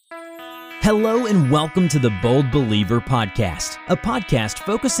Hello and welcome to the Bold Believer Podcast, a podcast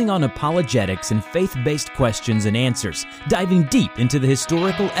focusing on apologetics and faith-based questions and answers, diving deep into the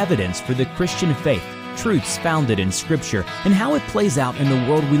historical evidence for the Christian faith, truths founded in Scripture, and how it plays out in the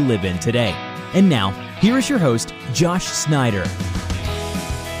world we live in today. And now, here is your host, Josh Snyder.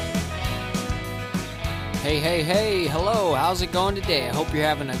 Hey, hello, how's it going today? I hope you're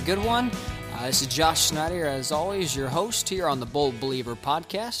having a good one. This is Josh Snyder, as always, your host here on the Bold Believer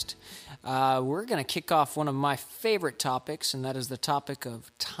Podcast. We're going to kick off one of my favorite topics, and that is the topic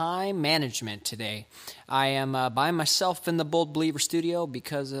of time management today. I am by myself in the Bold Believer studio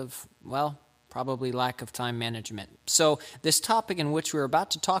because of, probably lack of time management. So this topic in which we're about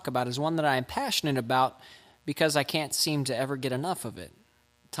to talk about is one that I am passionate about because I can't seem to ever get enough of it.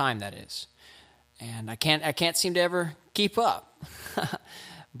 Time, that is. And I can't seem to ever keep up.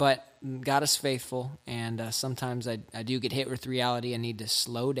 But God is faithful, and sometimes I do get hit with reality. I need to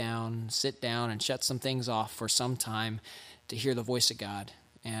slow down, sit down, and shut some things off for some time to hear the voice of God.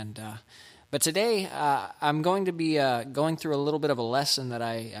 But today, I'm going to be going through a little bit of a lesson that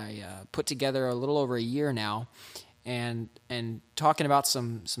I put together a little over a year now, and talking about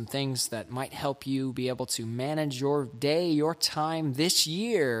some things that might help you be able to manage your day, your time this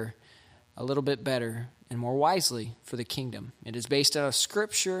year a little bit better and more wisely for the kingdom. It is based out of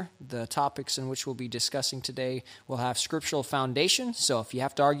Scripture. The topics in which we'll be discussing today will have scriptural foundation. So if you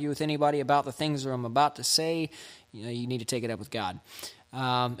have to argue with anybody about the things that I'm about to say, you need to take it up with God.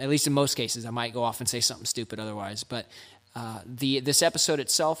 At least in most cases. I might go off and say something stupid otherwise. But this episode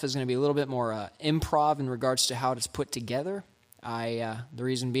itself is going to be a little bit more improv in regards to how it's put together. The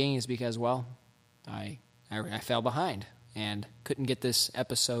reason being is because, I fell behind and couldn't get this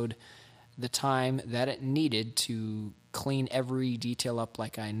episode the time that it needed to clean every detail up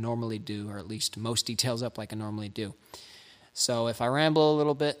like I normally do, or at least most details up like I normally do. So if I ramble a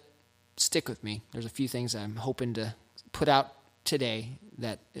little bit, stick with me. There's a few things I'm hoping to put out today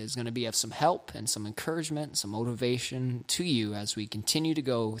that is going to be of some help and some encouragement, some motivation to you as we continue to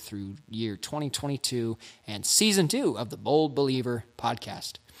go through year 2022 and season 2 of the Bold Believer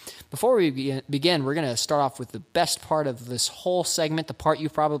Podcast. Before we begin, we're going to start off with the best part of this whole segment, the part you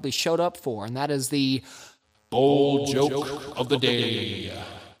probably showed up for, and that is the Bold Joke of the Day.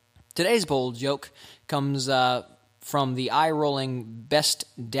 Today's Bold Joke comes from the eye-rolling Best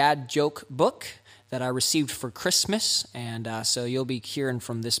Dad Joke book that I received for Christmas, and so you'll be hearing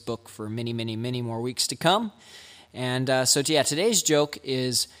from this book for many, many, many more weeks to come. And today's joke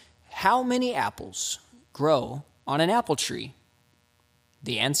is, how many apples grow on an apple tree?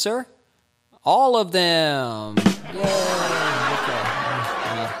 The answer? All of them! Yay! Okay.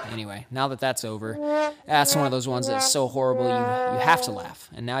 Anyway, now that that's over, that's one of those ones that's so horrible you have to laugh.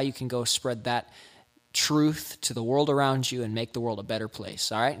 And now you can go spread that truth to the world around you and make the world a better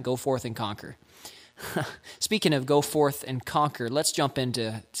place. All right? Go forth and conquer. Speaking of go forth and conquer, let's jump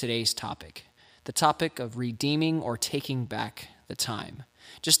into today's topic. The topic of redeeming or taking back the time.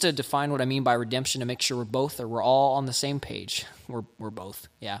 Just to define what I mean by redemption, to make sure we're all on the same page. We're both.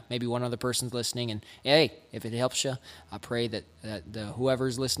 Yeah, maybe one other person's listening, and hey, if it helps you, I pray that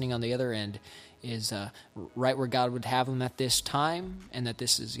whoever's listening on the other end is right where God would have them at this time, and that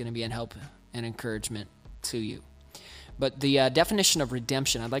this is going to be an help and encouragement to you. But the definition of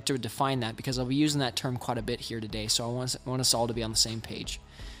redemption, I'd like to define that because I'll be using that term quite a bit here today, so I want us all to be on the same page.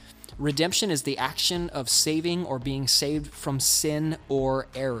 Redemption is the action of saving or being saved from sin or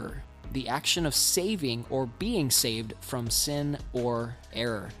error. The action of saving or being saved from sin or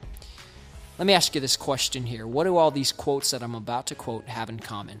error. Let me ask you this question here. What do all these quotes that I'm about to quote have in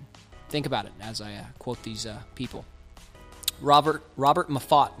common? Think about it as I quote these people. Robert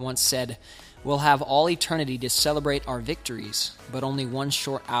Moffat once said, "We'll have all eternity to celebrate our victories, but only one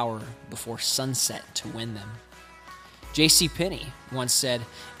short hour before sunset to win them." J.C. Penney once said,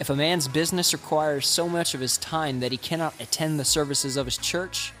 "If a man's business requires so much of his time that he cannot attend the services of his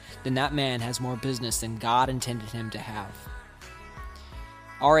church, then that man has more business than God intended him to have."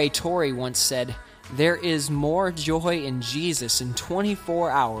 R.A. Torrey once said, "There is more joy in Jesus in 24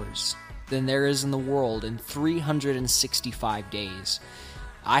 hours than there is in the world in 365 days.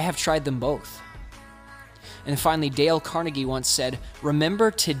 I have tried them both." And finally, Dale Carnegie once said, "Remember,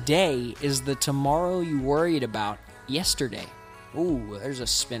 today is the tomorrow you worried about yesterday." Ooh, there's a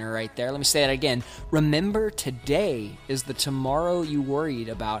spinner right there. Let me say that again. Remember, today is the tomorrow you worried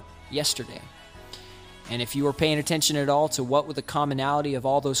about yesterday. And if you were paying attention at all to what the commonality of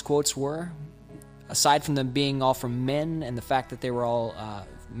all those quotes were, aside from them being all from men and the fact that they were all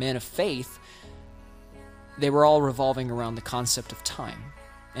men of faith, they were all revolving around the concept of time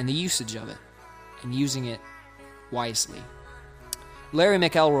and the usage of it and using it wisely. Larry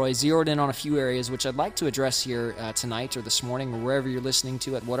McElroy zeroed in on a few areas which I'd like to address here tonight or this morning or wherever you're listening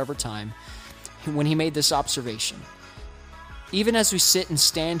to at whatever time when he made this observation. Even as we sit and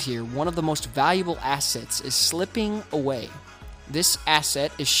stand here, one of the most valuable assets is slipping away. This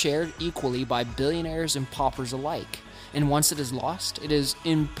asset is shared equally by billionaires and paupers alike, and once it is lost, it is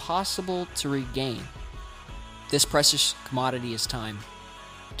impossible to regain. This precious commodity is time.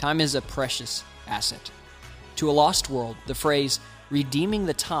 Time is a precious asset. To a lost world, the phrase redeeming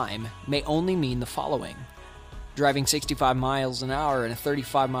the time may only mean the following: driving 65 miles an hour in a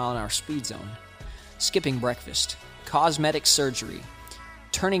 35-mile-an-hour speed zone, skipping breakfast, cosmetic surgery,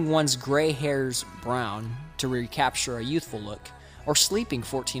 turning one's gray hairs brown to recapture a youthful look, or sleeping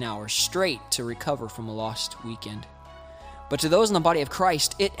 14 hours straight to recover from a lost weekend. But to those in the body of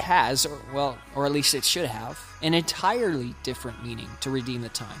Christ, it has, or at least it should have, an entirely different meaning to redeem the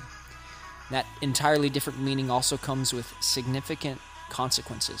time. That entirely different meaning also comes with significant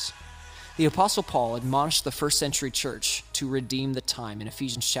consequences. The Apostle Paul admonished the first century church to redeem the time in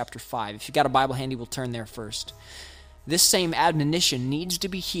Ephesians chapter 5. If you've got a Bible handy, we'll turn there first. This same admonition needs to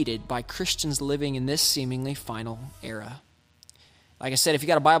be heeded by Christians living in this seemingly final era. Like I said, if you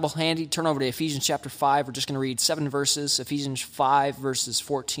got a Bible handy, turn over to Ephesians chapter 5. We're just going to read 7 verses, Ephesians 5, verses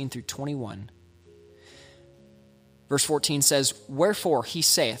 14 through 21. Verse 14 says, "Wherefore he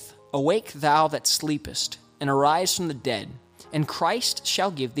saith, Awake thou that sleepest, and arise from the dead, and Christ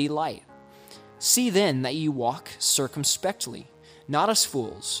shall give thee light. See then that ye walk circumspectly, not as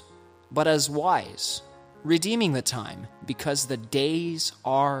fools, but as wise, redeeming the time, because the days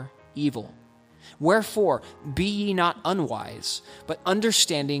are evil. Wherefore, be ye not unwise, but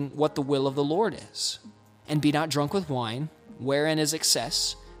understanding what the will of the Lord is. And be not drunk with wine, wherein is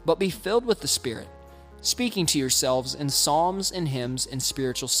excess, but be filled with the Spirit, speaking to yourselves in psalms and hymns and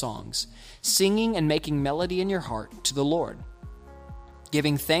spiritual songs, singing and making melody in your heart to the Lord,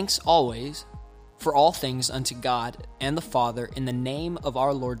 giving thanks always for all things unto God and the Father in the name of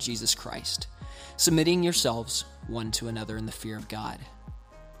our Lord Jesus Christ, submitting yourselves one to another in the fear of God."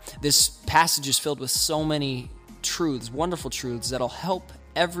 This passage is filled with so many truths, wonderful truths, that'll help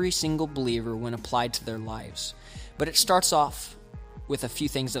every single believer when applied to their lives. But it starts off with a few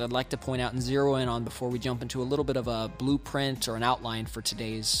things that I'd like to point out and zero in on before we jump into a little bit of a blueprint or an outline for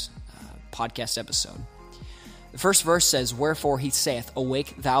today's podcast episode. The first verse says, "Wherefore he saith,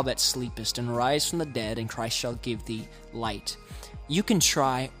 Awake thou that sleepest, and arise from the dead, and Christ shall give thee light." You can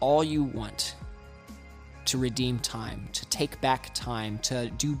try all you want to redeem time, to take back time, to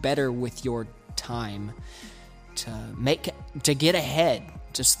do better with your time, to get ahead,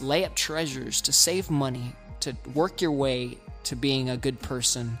 to lay up treasures, to save money, to work your way to being a good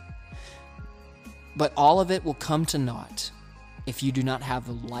person. But all of it will come to naught if you do not have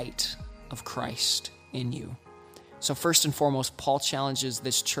the light of Christ in you. So first and foremost, Paul challenges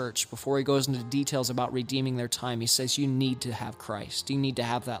this church before he goes into details about redeeming their time. He says you need to have Christ. You need to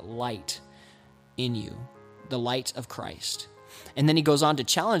have that light in you, the light of Christ. And then he goes on to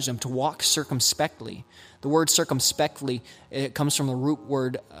challenge them to walk circumspectly. The word circumspectly, it comes from the root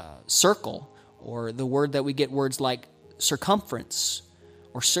word circle, or the word that we get words like circumference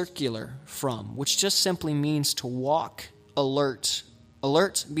or circular from, which just simply means to walk alert,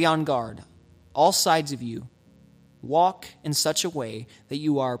 be on guard, all sides of you. Walk in such a way that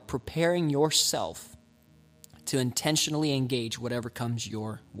you are preparing yourself to intentionally engage whatever comes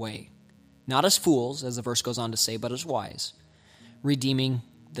your way. Not as fools, as the verse goes on to say, but as wise, redeeming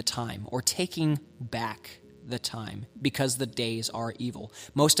the time, or taking back the time, because the days are evil.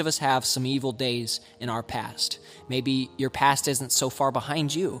 Most of us have some evil days in our past. Maybe your past isn't so far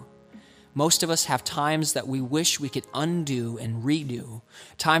behind you. Most of us have times that we wish we could undo and redo,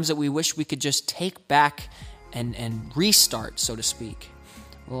 times that we wish we could just take back and restart, so to speak.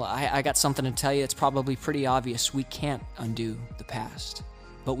 Well, I got something to tell you. It's probably pretty obvious. We can't undo the past,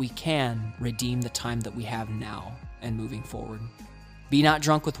 but we can redeem the time that we have now and moving forward. Be not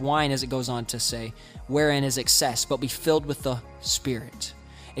drunk with wine, as it goes on to say, wherein is excess, but be filled with the Spirit.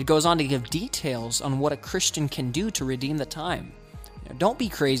 It goes on to give details on what a Christian can do to redeem the time. Don't be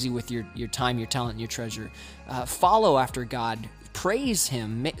crazy with your time, your talent, and your treasure. Follow after God. Praise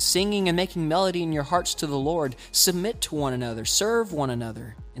Him, singing and making melody in your hearts to the Lord. Submit to one another. Serve one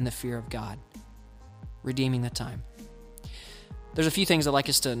another in the fear of God. Redeeming the time. There's a few things I'd like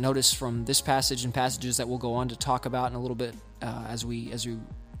us to notice from this passage and passages that we'll go on to talk about in a little bit as we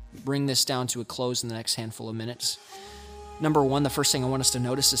bring this down to a close in the next handful of minutes. Number one, the first thing I want us to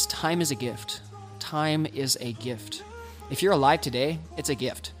notice is time is a gift. Time is a gift. If you're alive today, it's a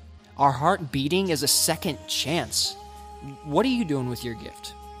gift. Our heart beating is a second chance. What are you doing with your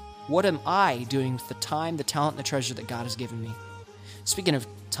gift? What am I doing with the time, the talent, and the treasure that God has given me? Speaking of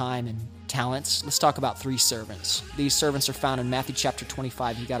time and talents, let's talk about 3 servants. These servants are found in Matthew chapter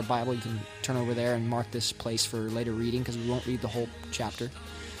 25. You got a Bible, you can turn over there and mark this place for later reading because we won't read the whole chapter.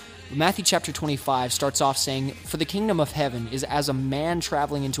 Matthew chapter 25 starts off saying, "For the kingdom of heaven is as a man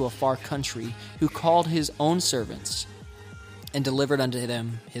traveling into a far country who called his own servants and delivered unto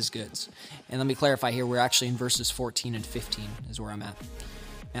them his goods." And let me clarify here, we're actually in verses 14 and 15 is where I'm at.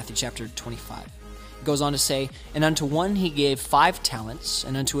 Matthew chapter 25. It goes on to say, "And unto one he gave 5 talents,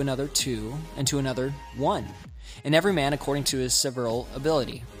 and unto another 2, and to another 1, and every man according to his several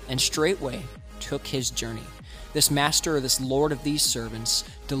ability. And straightway took his journey. This master or this lord of these servants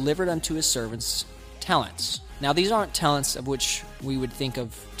delivered unto his servants talents." Now, these aren't talents of which we would think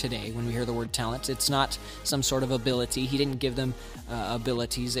of today when we hear the word talent. It's not some sort of ability. He didn't give them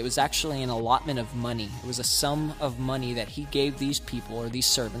abilities. It was actually an allotment of money. It was a sum of money that he gave these people, or these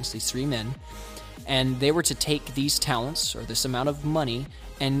servants, these 3 men, and they were to take these talents, or this amount of money,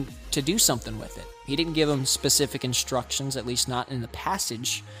 and to do something with it. He didn't give them specific instructions, at least not in the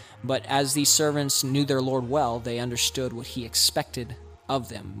passage, but as these servants knew their Lord well, they understood what he expected of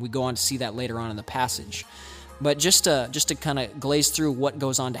them. We go on to see that later on in the passage. But just to kind of glaze through what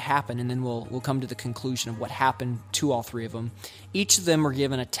goes on to happen, and then we'll come to the conclusion of what happened to all 3 of them. Each of them were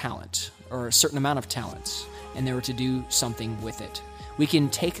given a talent, or a certain amount of talents, and they were to do something with it. We can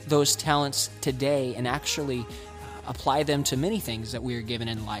take those talents today and actually apply them to many things that we are given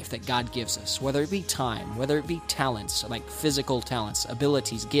in life that God gives us, whether it be time, whether it be talents, like physical talents,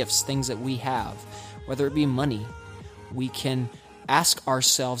 abilities, gifts, things that we have, whether it be money. We can ask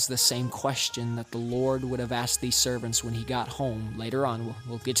ourselves the same question that the Lord would have asked these servants when he got home later on.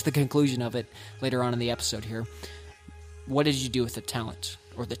 We'll get to the conclusion of it later on in the episode here. What did you do with the talent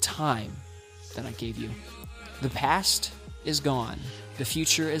or the time that I gave you? The past is gone. The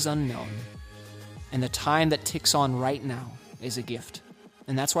future is unknown. And the time that ticks on right now is a gift.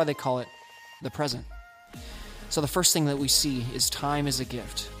 And that's why they call it the present. So the first thing that we see is time is a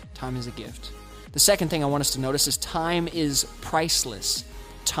gift. Time is a gift. The second thing I want us to notice is time is priceless.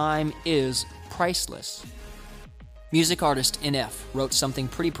 Time is priceless. Music artist NF wrote something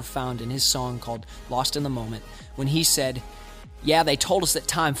pretty profound in his song called Lost in the Moment when he said, "Yeah, they told us that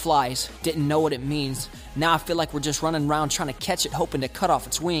time flies, didn't know what it means. Now I feel like we're just running around trying to catch it, hoping to cut off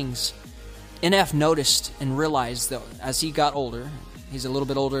its wings." NF noticed and realized that as he got older, he's a little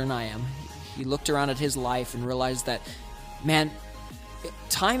bit older than I am, he looked around at his life and realized that, man,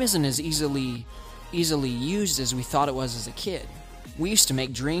 time isn't as easily used as we thought it was as a kid. We used to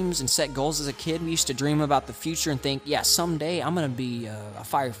make dreams and set goals as a kid. We used to dream about the future and think, yeah, someday I'm going to be a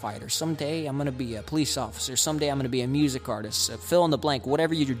firefighter. Someday I'm going to be a police officer. Someday I'm going to be a music artist. Fill in the blank.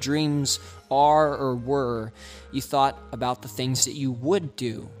 Whatever your dreams are or were, you thought about the things that you would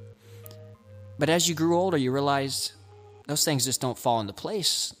do. But as you grew older, you realized those things just don't fall into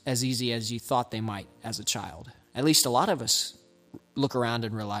place as easy as you thought they might as a child. At least a lot of us look around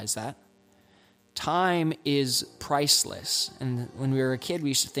and realize that. Time is priceless. And when we were a kid, we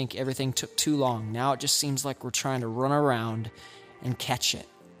used to think everything took too long. Now it just seems like we're trying to run around and catch it.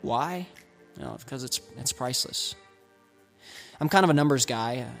 Why? No, because it's priceless. I'm kind of a numbers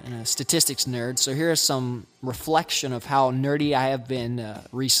guy and a statistics nerd, so here is some reflection of how nerdy I have been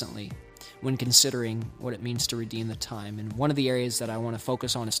recently when considering what it means to redeem the time. And one of the areas that I want to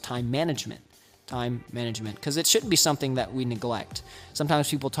focus on is time management. Time management, because it shouldn't be something that we neglect. Sometimes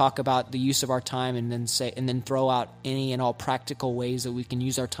people talk about the use of our time and then throw out any and all practical ways that we can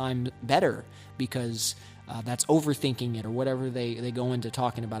use our time better, because that's overthinking it or whatever they go into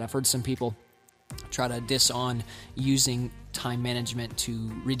talking about. I've heard some people try to diss on using time management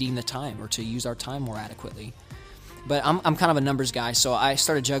to redeem the time or to use our time more adequately. But I'm kind of a numbers guy, so I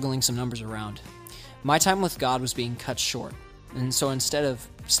started juggling some numbers around. My time with God was being cut short. And so instead of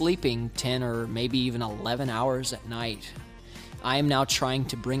sleeping 10 or maybe even 11 hours at night, I am now trying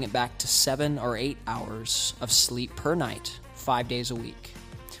to bring it back to 7 or 8 hours of sleep per night, 5 days a week,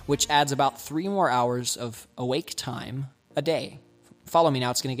 which adds about 3 more hours of awake time a day. Follow me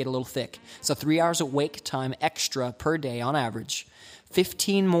now, it's going to get a little thick. So 3 hours awake time extra per day on average.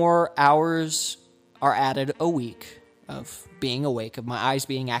 15 more hours are added a week of being awake, of my eyes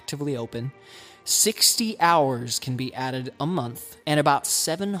being actively open. 60 hours can be added a month, and about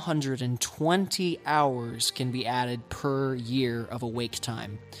 720 hours can be added per year of awake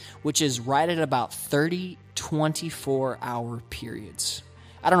time, which is right at about 30 24-hour periods.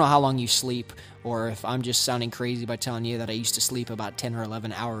 I don't know how long you sleep, or if I'm just sounding crazy by telling you that I used to sleep about 10 or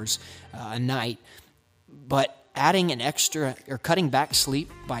 11 hours a night, but adding an extra or cutting back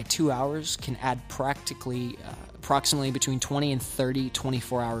sleep by 2 hours can add approximately between 20 and 30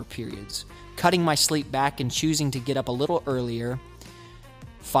 24-hour periods. Cutting my sleep back and choosing to get up a little earlier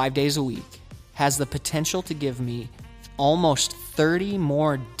 5 days a week has the potential to give me almost 30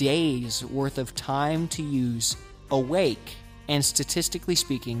 more days worth of time to use awake. And statistically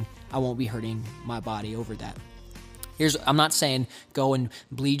speaking, I won't be hurting my body over that. I'm not saying go and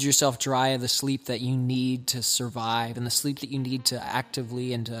bleed yourself dry of the sleep that you need to survive and the sleep that you need to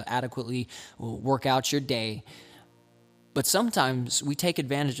actively and to adequately work out your day. But sometimes we take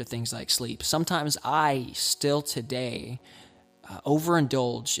advantage of things like sleep. Sometimes I still today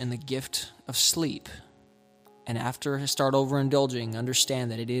overindulge in the gift of sleep. And after I start overindulging, understand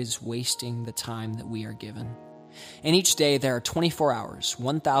that it is wasting the time that we are given. In each day, there are 24 hours,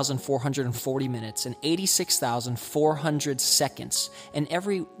 1,440 minutes, and 86,400 seconds, and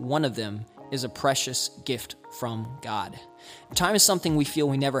every one of them is a precious gift from God. Time is something we feel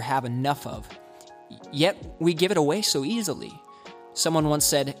we never have enough of, yet we give it away so easily. Someone once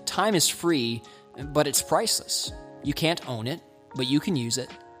said, time is free, but it's priceless. You can't own it, but you can use it.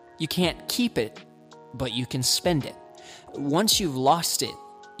 You can't keep it, but you can spend it. Once you've lost it,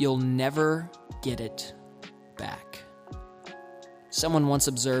 you'll never get it back. Someone once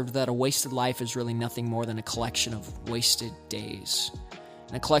observed that a wasted life is really nothing more than a collection of wasted days.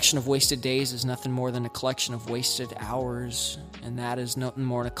 And a collection of wasted days is nothing more than a collection of wasted hours, and that is nothing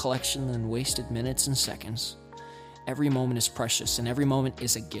more than a collection than wasted minutes and seconds. Every moment is precious, and every moment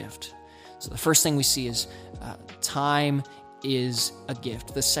is a gift. So the first thing we see is time is a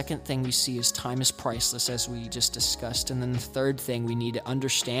gift. The second thing we see is time is priceless, as we just discussed. And then the third thing we need to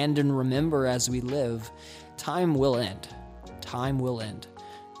understand and remember as we live, time will end. Time will end.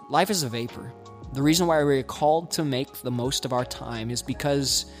 Life is a vapor. The reason why we are called to make the most of our time is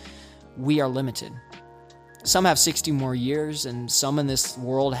because we are limited. Some have 60 more years, and some in this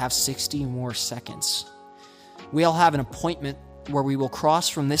world have 60 more seconds. We all have an appointment where we will cross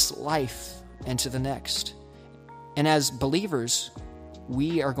from this life and to the next. And as believers,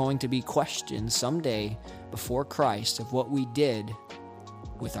 we are going to be questioned someday before Christ of what we did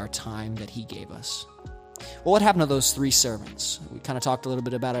with our time that He gave us. Well, what happened to those 3 servants? We kind of talked a little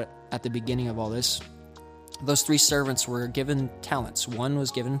bit about it at the beginning of all this. Those 3 servants were given talents. One was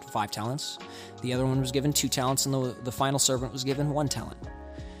given 5 talents. The other one was given 2 talents, and the final servant was given 1 talent.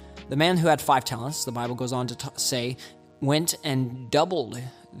 The man who had 5 talents, the Bible goes on to say, went and doubled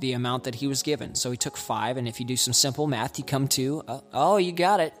the amount that he was given. So he took 5, and if you do some simple math, you come to, you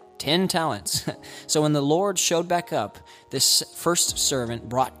got it, 10 talents. So when the Lord showed back up, this first servant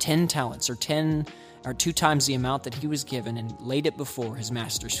brought 10 talents, or 2 times the amount that he was given, and laid it before his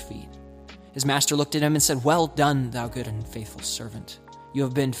master's feet. His master looked at him and said, "Well done, thou good and faithful servant. You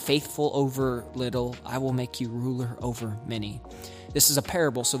have been faithful over little. I will make you ruler over many." This is a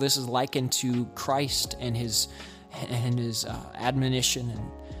parable, so this is likened to Christ and his admonition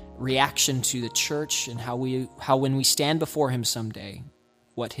and reaction to the church, and how when we stand before Him someday,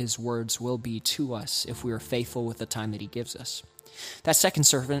 what His words will be to us if we are faithful with the time that He gives us. That second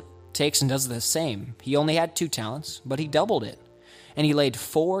servant takes and does the same. He only had 2 talents, but he doubled it. And he laid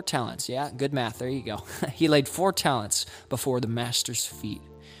 4 talents. Yeah, good math. There you go. He laid 4 talents before the master's feet.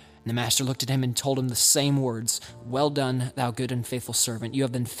 And the master looked at him and told him the same words, "Well done, thou good and faithful servant. You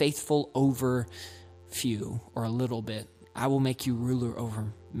have been faithful over few, or a little bit. I will make you ruler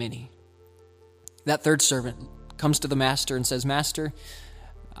over many." That third servant comes to the master and says, "Master,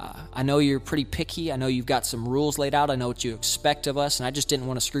 I know you're pretty picky. I know you've got some rules laid out. I know what you expect of us, and I just didn't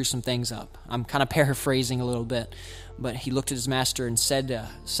want to screw some things up." I'm kind of paraphrasing a little bit, but he looked at his master and said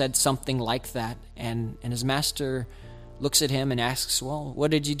something like that, and his master looks at him and asks, "Well,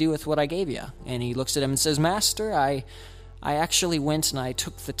 what did you do with what I gave you?" And he looks at him and says, "Master, I actually went and I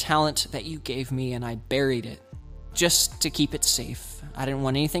took the talent that you gave me and I buried it just to keep it safe. I didn't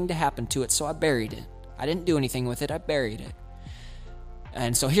want anything to happen to it, so I buried it. I didn't do anything with it, I buried it.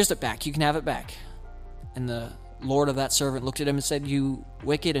 And so here's it back, you can have it back." And the Lord of that servant looked at him and said, "You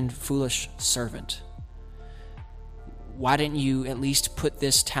wicked and foolish servant. Why didn't you at least put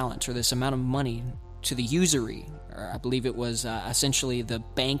this talent or this amount of money to the usury?" Or I believe it was essentially the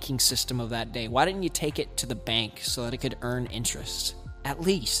banking system of that day. "Why didn't you take it to the bank so that it could earn interest? At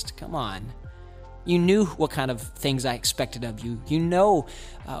least, come on. You knew what kind of things I expected of you. You know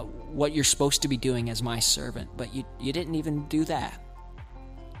what you're supposed to be doing as my servant, but you didn't even do that.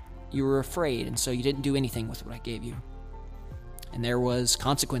 You were afraid, and so you didn't do anything with what I gave you." And there was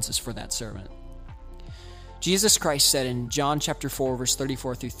consequences for that servant. Jesus Christ said in John chapter 4, verse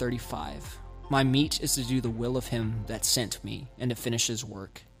 34 through 35, "My meat is to do the will of Him that sent me, and to finish His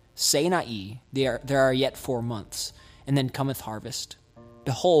work. Say not ye, there are yet 4 months, and then cometh harvest.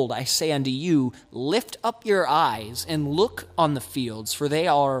 Behold, I say unto you, lift up your eyes, and look on the fields, for they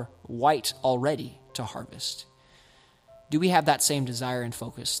are white already to harvest." Do we have that same desire and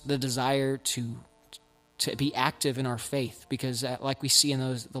focus, the desire to be active in our faith? Because like we see in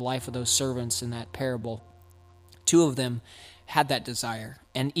the life of those servants in that parable, two of them had that desire.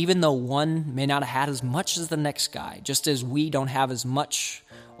 And even though one may not have had as much as the next guy, just as we don't have as much,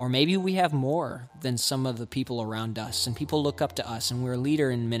 or maybe we have more than some of the people around us, and people look up to us, and we're a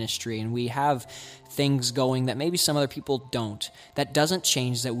leader in ministry, and we have things going that maybe some other people don't, that doesn't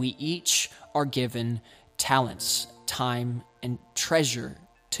change that we each are given talents, time, and treasure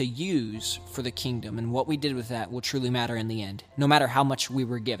to use for the kingdom, and what we did with that will truly matter in the end. No matter how much we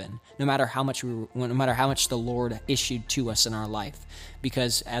were given, no matter how much the Lord issued to us in our life,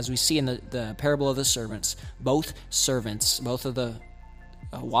 because as we see in the parable of the servants, both of the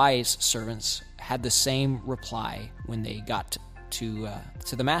wise servants had the same reply when they got to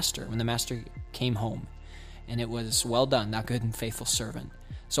the master, when the master came home, and it was, "Well done, thou good and faithful servant."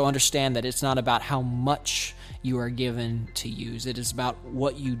 So understand that it's not about how much you are given to use. It is about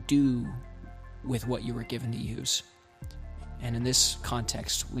what you do with what you were given to use. And in this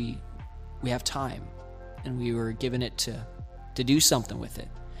context, we have time, and we were given it to do something with it.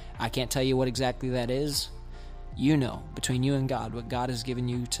 I can't tell you what exactly that is. You know, between you and God, what God has given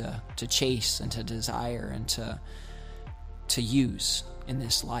you to chase and to desire and to use in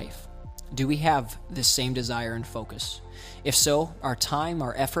this life. Do we have this same desire and focus? If so, our time,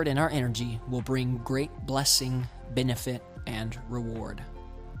 our effort, and our energy will bring great blessing, benefit, and reward.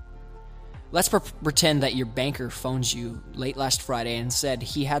 Let's pretend that your banker phones you late last Friday and said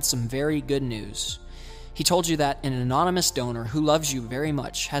he had some very good news. He told you that an anonymous donor who loves you very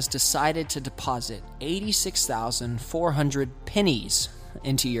much has decided to deposit 86,400 pennies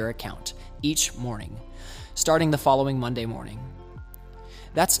into your account each morning, starting the following Monday morning.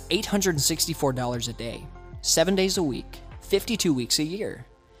 That's $864 a day, 7 days a week, 52 weeks a year.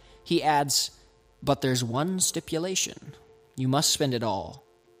 He adds, but there's one stipulation. You must spend it all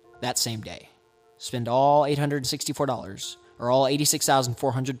that same day. Spend all $864, or all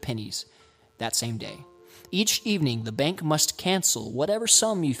 86,400 pennies that same day. Each evening, the bank must cancel whatever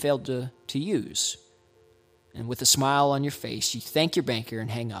sum you failed to use. And with a smile on your face, you thank your banker and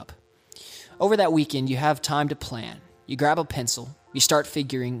hang up. Over that weekend, you have time to plan. You grab a pencil. You start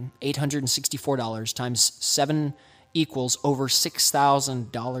figuring $864 times 7 equals over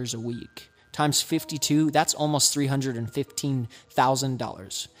 $6,000 a week. Times 52, that's almost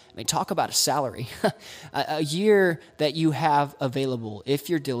 $315,000. I mean, talk about a salary. A year that you have available if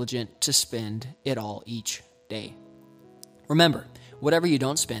you're diligent to spend it all each day. Remember, whatever you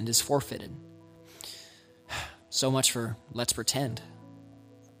don't spend is forfeited. So much for let's pretend.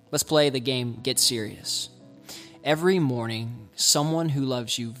 Let's play the game Get Serious. Every morning, someone who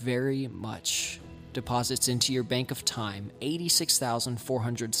loves you very much deposits into your bank of time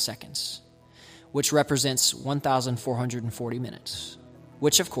 86,400 seconds, which represents 1,440 minutes,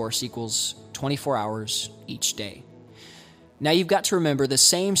 which of course equals 24 hours each day. Now you've got to remember the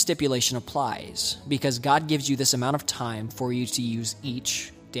same stipulation applies because God gives you this amount of time for you to use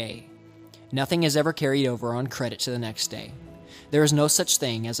each day. Nothing is ever carried over on credit to the next day. There is no such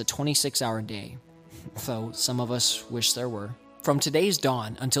thing as a 26-hour day, though some of us wish there were. From today's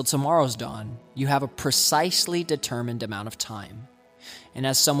dawn until tomorrow's dawn, you have a precisely determined amount of time. And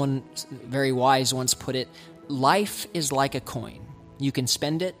as someone very wise once put it, life is like a coin. You can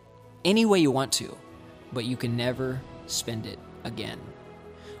spend it any way you want to, but you can never spend it again.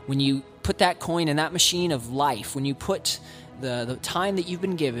 When you put that coin in that machine of life, when you put the time that you've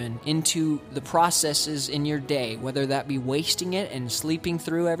been given into the processes in your day, whether that be wasting it and sleeping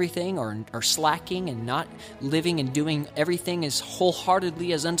through everything or slacking and not living and doing everything as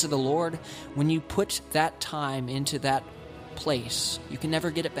wholeheartedly as unto the Lord, when you put that time into that place, you can never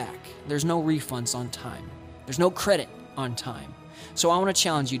get it back. There's no refunds on time. There's no credit on time. So I want to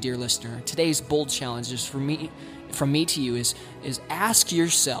challenge you, dear listener. Today's bold challenge is from me to you is ask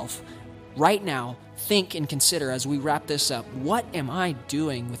yourself right now, think and consider as we wrap this up, what am I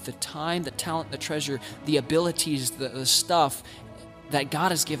doing with the time, the talent, the treasure, the abilities, the stuff that God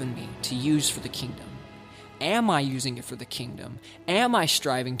has given me to use for the kingdom? Am I using it for the kingdom? Am I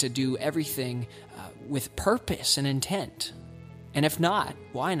striving to do everything with purpose and intent? And if not,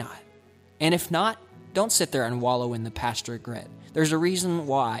 why not? And if not, don't sit there and wallow in the past regret. There's a reason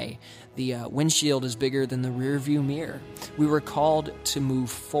why the windshield is bigger than the rearview mirror. We were called to move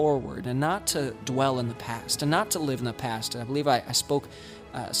forward and not to dwell in the past and not to live in the past. I believe I spoke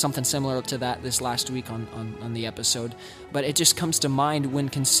something similar to that this last week on the episode, but it just comes to mind when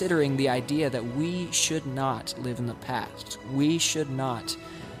considering the idea that we should not live in the past. We should not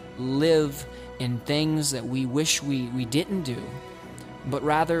live in things that we wish we didn't do, but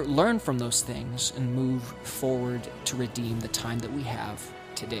rather learn from those things and move forward to redeem the time that we have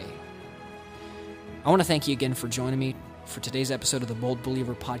today. I want to thank you again for joining me for today's episode of the Bold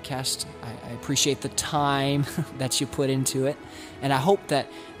Believer Podcast. I appreciate the time that you put into it, and I hope that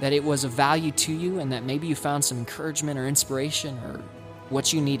it was of value to you and that maybe you found some encouragement or inspiration or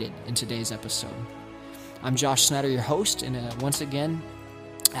what you needed in today's episode. I'm Josh Snyder, your host, and once again,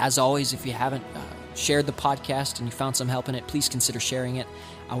 as always, if you haven't shared the podcast and you found some help in it, please consider sharing it.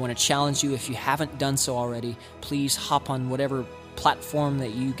 I want to challenge you, if you haven't done so already, please hop on whatever platform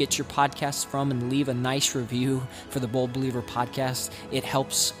that you get your podcasts from and leave a nice review for the Bold Believer Podcast. It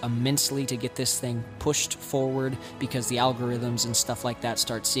helps immensely to get this thing pushed forward because the algorithms and stuff like that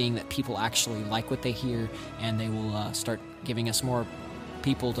start seeing that people actually like what they hear, and they will start giving us more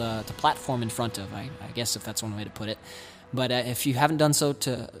people to platform in front of, I guess, if that's one way to put it. But if you haven't done so,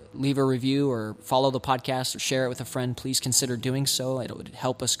 to leave a review or follow the podcast or share it with a friend, please consider doing so. It would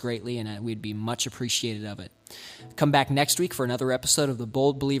help us greatly, and we'd be much appreciative of it. Come back next week for another episode of the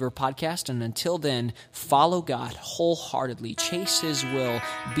Bold Believer Podcast, and until then, follow God wholeheartedly, chase His will,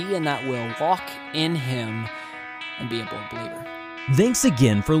 be in that will, walk in Him, and be a bold believer. Thanks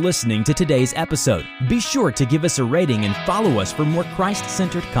again for listening to today's episode. Be sure to give us a rating and follow us for more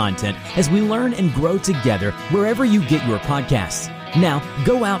Christ-centered content as we learn and grow together wherever you get your podcasts. Now,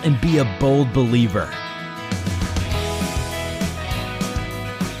 go out and be a bold believer.